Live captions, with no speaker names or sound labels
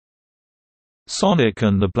Sonic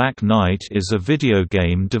and the Black Knight is a video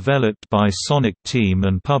game developed by Sonic Team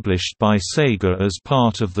and published by Sega as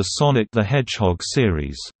part of the Sonic the Hedgehog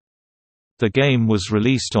series. The game was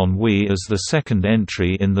released on Wii as the second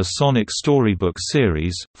entry in the Sonic Storybook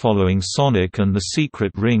series, following Sonic and the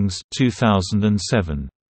Secret Rings 2007.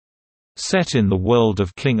 Set in the world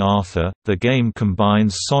of King Arthur, the game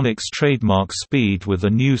combines Sonic's trademark speed with a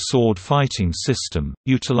new sword fighting system,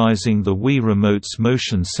 utilizing the Wii Remote's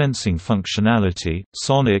motion sensing functionality.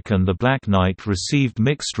 Sonic and the Black Knight received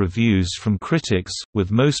mixed reviews from critics,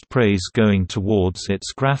 with most praise going towards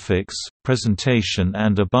its graphics, presentation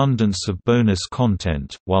and abundance of bonus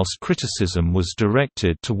content, whilst criticism was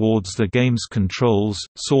directed towards the game's controls,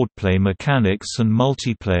 swordplay mechanics and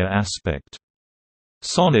multiplayer aspect.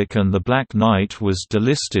 Sonic and the Black Knight was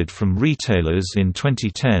delisted from retailers in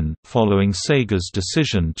 2010, following Sega's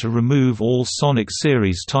decision to remove all Sonic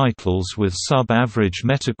series titles with sub-average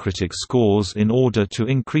Metacritic scores in order to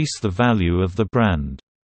increase the value of the brand.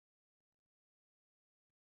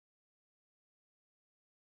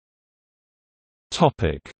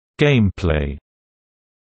 Gameplay.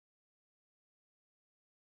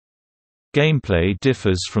 Gameplay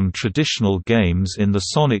differs from traditional games in the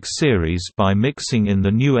Sonic series by mixing in the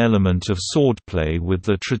new element of swordplay with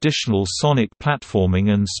the traditional Sonic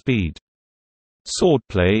platforming and speed.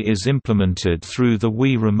 Swordplay is implemented through the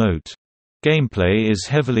Wii Remote. Gameplay is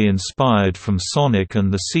heavily inspired from Sonic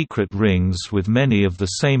and the Secret Rings, with many of the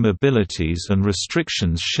same abilities and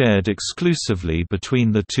restrictions shared exclusively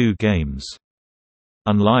between the two games.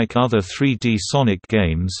 Unlike other 3D Sonic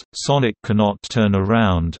games, Sonic cannot turn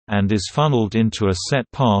around, and is funneled into a set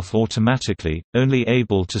path automatically, only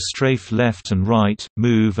able to strafe left and right,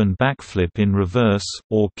 move and backflip in reverse,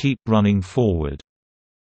 or keep running forward.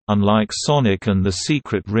 Unlike Sonic and the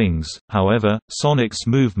Secret Rings, however, Sonic's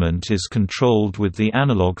movement is controlled with the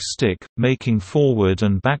analog stick, making forward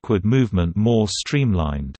and backward movement more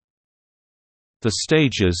streamlined. The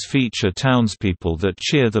stages feature townspeople that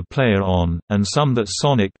cheer the player on, and some that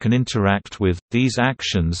Sonic can interact with. These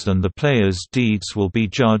actions and the player's deeds will be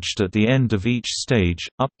judged at the end of each stage,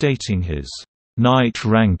 updating his Knight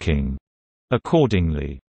ranking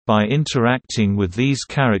accordingly. By interacting with these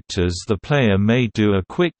characters, the player may do a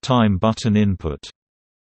quick time button input.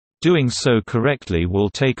 Doing so correctly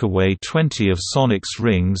will take away 20 of Sonic's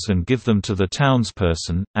rings and give them to the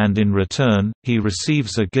townsperson, and in return, he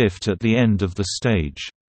receives a gift at the end of the stage.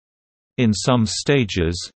 In some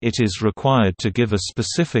stages, it is required to give a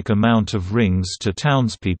specific amount of rings to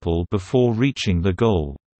townspeople before reaching the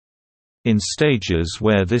goal. In stages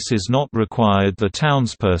where this is not required, the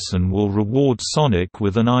townsperson will reward Sonic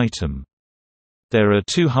with an item. There are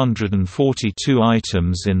 242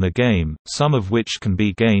 items in the game, some of which can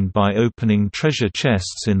be gained by opening treasure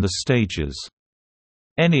chests in the stages.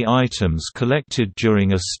 Any items collected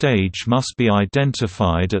during a stage must be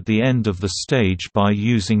identified at the end of the stage by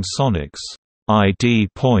using Sonic's ID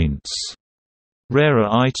points. Rarer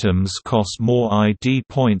items cost more ID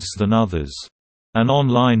points than others. An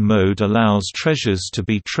online mode allows treasures to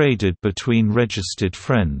be traded between registered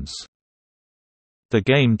friends. The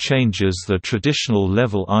game changes the traditional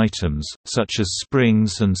level items, such as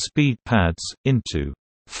springs and speed pads, into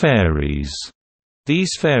fairies.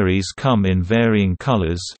 These fairies come in varying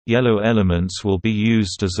colors. Yellow elements will be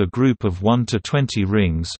used as a group of 1 to 20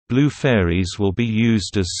 rings, blue fairies will be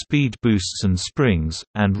used as speed boosts and springs,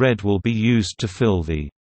 and red will be used to fill the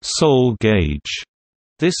soul gauge.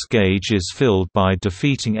 This gauge is filled by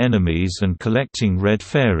defeating enemies and collecting red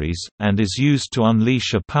fairies, and is used to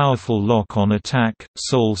unleash a powerful lock-on attack,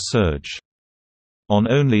 Soul Surge. On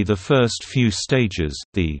only the first few stages,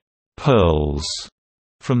 the pearls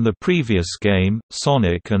from the previous game,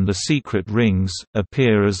 Sonic and the Secret Rings,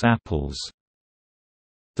 appear as apples.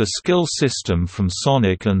 The skill system from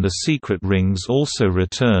Sonic and the Secret Rings also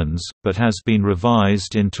returns, but has been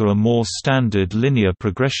revised into a more standard linear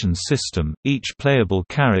progression system. Each playable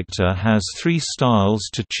character has 3 styles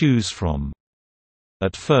to choose from.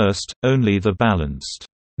 At first, only the balanced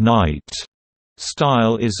Knight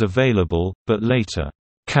style is available, but later,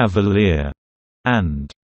 Cavalier and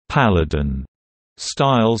Paladin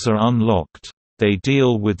styles are unlocked. They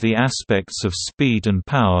deal with the aspects of speed and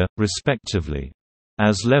power, respectively.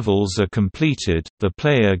 As levels are completed, the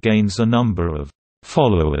player gains a number of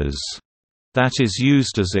followers that is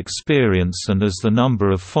used as experience, and as the number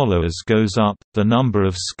of followers goes up, the number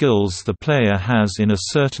of skills the player has in a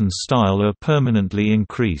certain style are permanently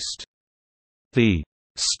increased. The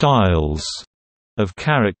styles of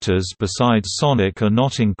characters besides Sonic are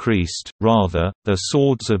not increased, rather, their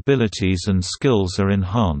swords' abilities and skills are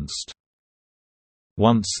enhanced.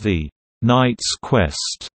 Once the Knight's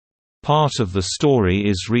Quest Part of the story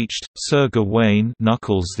is reached. Sir Gawain,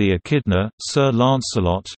 Knuckles the Echidna, Sir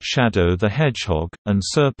Lancelot, Shadow the Hedgehog, and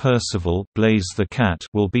Sir Percival, Blaze the Cat,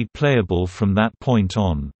 will be playable from that point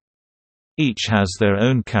on. Each has their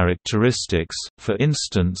own characteristics. For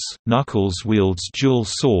instance, Knuckles wields dual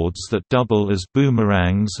swords that double as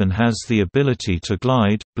boomerangs and has the ability to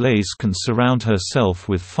glide. Blaze can surround herself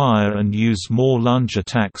with fire and use more lunge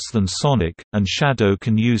attacks than Sonic, and Shadow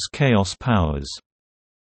can use chaos powers.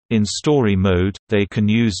 In story mode, they can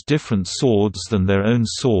use different swords than their own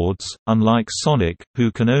swords, unlike Sonic,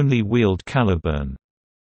 who can only wield Caliburn.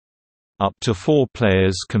 Up to 4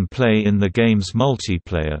 players can play in the game's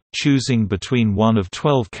multiplayer, choosing between one of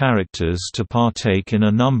 12 characters to partake in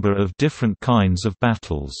a number of different kinds of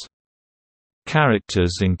battles.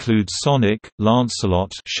 Characters include Sonic,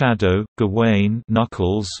 Lancelot, Shadow, Gawain,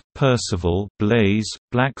 Knuckles, Percival, Blaze,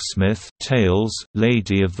 Blacksmith, Tails,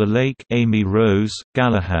 Lady of the Lake, Amy Rose,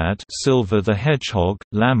 Galahad, Silver the Hedgehog,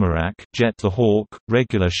 Lamorak, Jet the Hawk,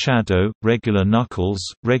 regular Shadow, regular Knuckles,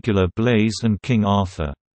 regular Blaze and King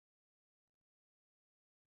Arthur.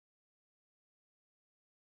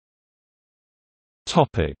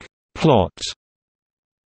 Plot.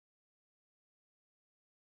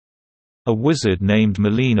 A wizard named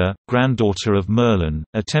Melina, granddaughter of Merlin,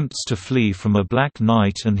 attempts to flee from a Black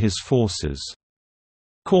Knight and his forces.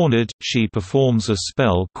 Cornered, she performs a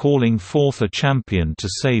spell calling forth a champion to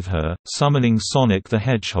save her, summoning Sonic the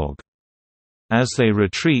Hedgehog. As they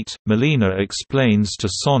retreat, Melina explains to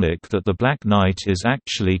Sonic that the Black Knight is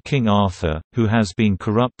actually King Arthur, who has been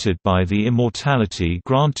corrupted by the immortality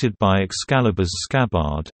granted by Excalibur's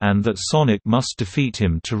scabbard, and that Sonic must defeat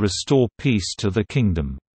him to restore peace to the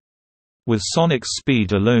kingdom. With Sonic's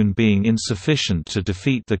speed alone being insufficient to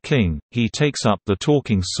defeat the king, he takes up the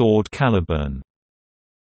talking sword Caliburn.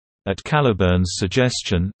 At Caliburn's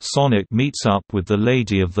suggestion, Sonic meets up with the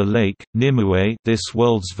Lady of the Lake, Nimue, this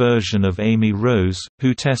world's version of Amy Rose,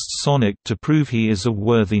 who tests Sonic to prove he is a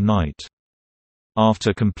worthy knight.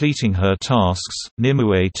 After completing her tasks,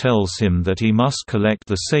 Nimue tells him that he must collect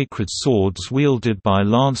the sacred swords wielded by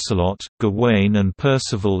Lancelot, Gawain and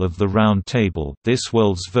Percival of the Round Table, this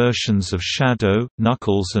world's versions of Shadow,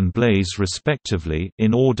 Knuckles and Blaze respectively,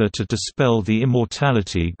 in order to dispel the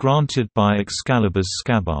immortality granted by Excalibur's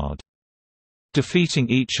scabbard. Defeating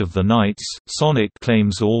each of the knights, Sonic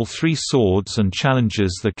claims all 3 swords and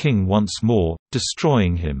challenges the king once more,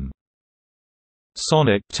 destroying him.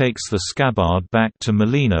 Sonic takes the scabbard back to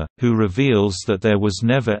Melina, who reveals that there was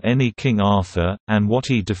never any King Arthur, and what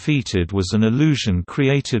he defeated was an illusion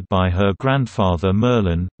created by her grandfather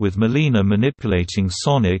Merlin, with Melina manipulating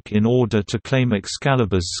Sonic in order to claim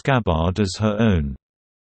Excalibur's scabbard as her own.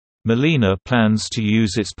 Melina plans to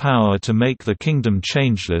use its power to make the kingdom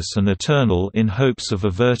changeless and eternal in hopes of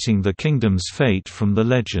averting the kingdom's fate from the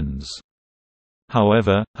legends.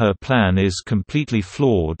 However, her plan is completely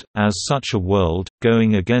flawed, as such a world,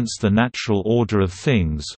 going against the natural order of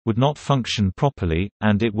things, would not function properly,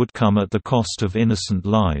 and it would come at the cost of innocent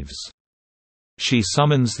lives. She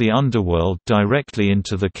summons the underworld directly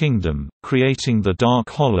into the kingdom, creating the Dark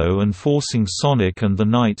Hollow and forcing Sonic and the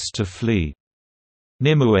knights to flee.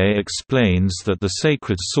 Nimue explains that the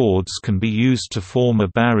sacred swords can be used to form a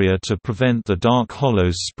barrier to prevent the Dark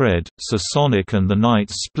Hollow's spread, so Sonic and the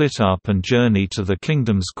knights split up and journey to the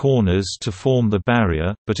kingdom's corners to form the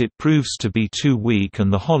barrier, but it proves to be too weak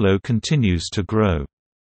and the hollow continues to grow.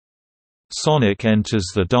 Sonic enters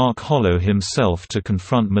the Dark Hollow himself to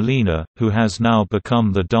confront Melina, who has now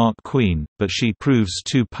become the Dark Queen, but she proves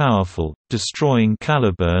too powerful, destroying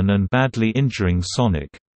Caliburn and badly injuring Sonic.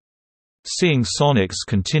 Seeing Sonic's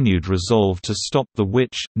continued resolve to stop the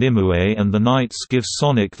witch, Nimue and the knights give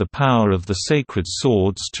Sonic the power of the sacred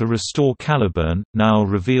swords to restore Caliburn, now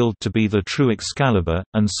revealed to be the true Excalibur,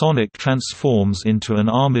 and Sonic transforms into an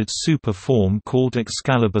armored super form called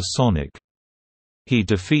Excalibur Sonic. He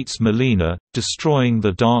defeats Melina, destroying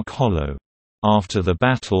the Dark Hollow. After the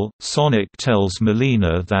battle, Sonic tells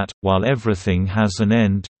Melina that, while everything has an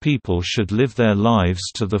end, people should live their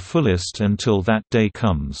lives to the fullest until that day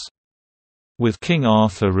comes. With King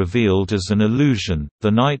Arthur revealed as an illusion,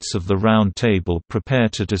 the Knights of the Round Table prepare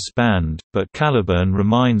to disband, but Caliburn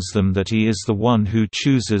reminds them that he is the one who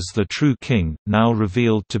chooses the true king, now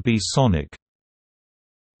revealed to be Sonic.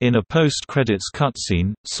 In a post-credits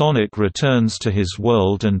cutscene, Sonic returns to his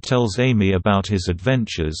world and tells Amy about his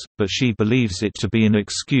adventures, but she believes it to be an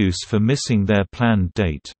excuse for missing their planned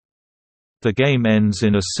date. The game ends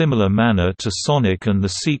in a similar manner to Sonic and the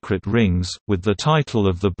Secret Rings, with the title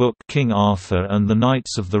of the book King Arthur and the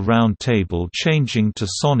Knights of the Round Table changing to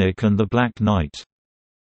Sonic and the Black Knight.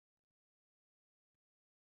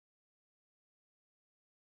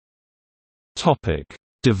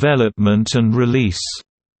 Development and release.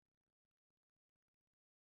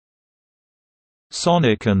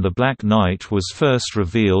 Sonic and the Black Knight was first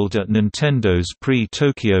revealed at Nintendo's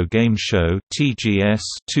Pre-Tokyo Game Show (TGS)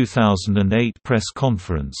 2008 press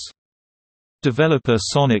conference. Developer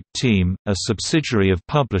Sonic Team, a subsidiary of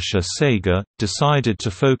publisher Sega, decided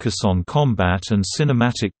to focus on combat and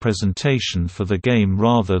cinematic presentation for the game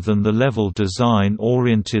rather than the level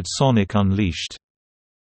design-oriented Sonic Unleashed.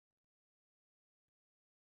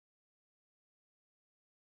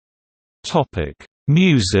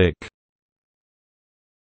 Music.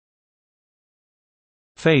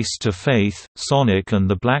 Face to Faith, Sonic and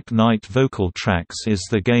the Black Knight vocal tracks is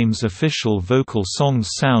the game's official vocal songs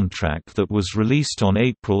soundtrack that was released on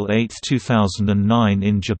April 8, 2009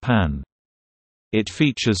 in Japan. It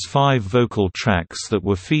features 5 vocal tracks that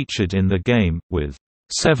were featured in the game, with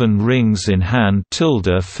Seven Rings in Hand –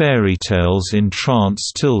 Fairy Tales in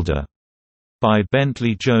Trance – by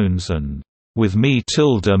Bentley Jones and With Me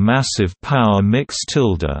 – Massive Power Mix –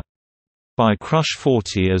 by Crush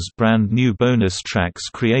 40 as brand new bonus tracks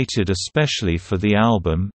created especially for the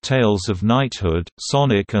album. Tales of Knighthood,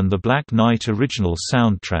 Sonic and the Black Knight original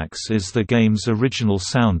soundtracks is the game's original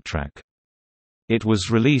soundtrack. It was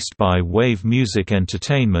released by Wave Music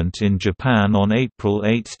Entertainment in Japan on April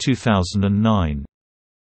 8, 2009.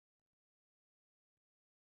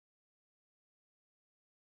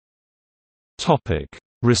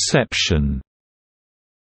 Reception.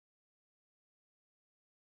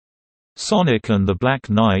 Sonic and the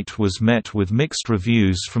Black Knight was met with mixed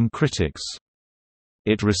reviews from critics.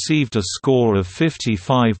 It received a score of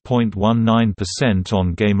 55.19%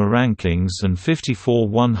 on GamerRankings and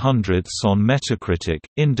 54/100ths on Metacritic,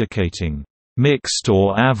 indicating mixed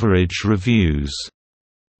or average reviews.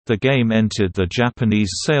 The game entered the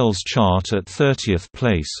Japanese sales chart at 30th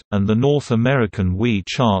place, and the North American Wii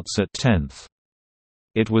charts at 10th.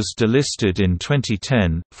 It was delisted in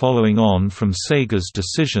 2010, following on from Sega's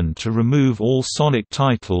decision to remove all Sonic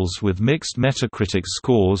titles with mixed Metacritic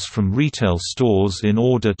scores from retail stores in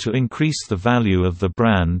order to increase the value of the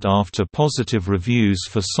brand after positive reviews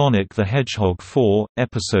for Sonic the Hedgehog 4,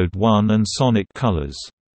 Episode 1 and Sonic Colors.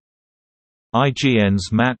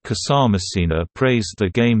 IGN's Matt Casamassina praised the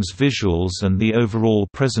game's visuals and the overall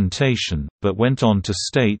presentation, but went on to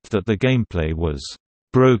state that the gameplay was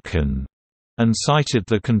broken and cited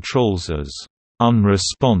the controls as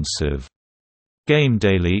unresponsive.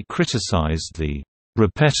 GameDaily criticized the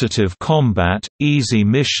repetitive combat, easy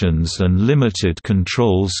missions and limited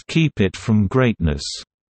controls keep it from greatness,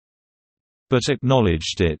 but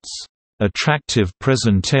acknowledged its attractive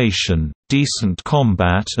presentation, decent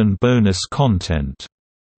combat and bonus content.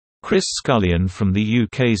 Chris Scullion from the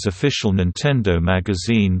UK's official Nintendo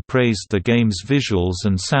magazine praised the game's visuals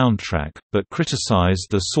and soundtrack, but criticised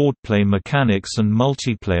the swordplay mechanics and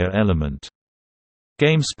multiplayer element.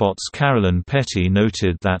 GameSpot's Carolyn Petty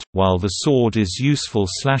noted that, while the sword is useful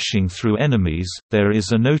slashing through enemies, there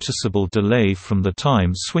is a noticeable delay from the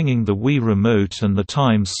time swinging the Wii Remote and the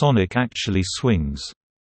time Sonic actually swings.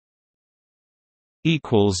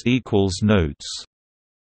 Notes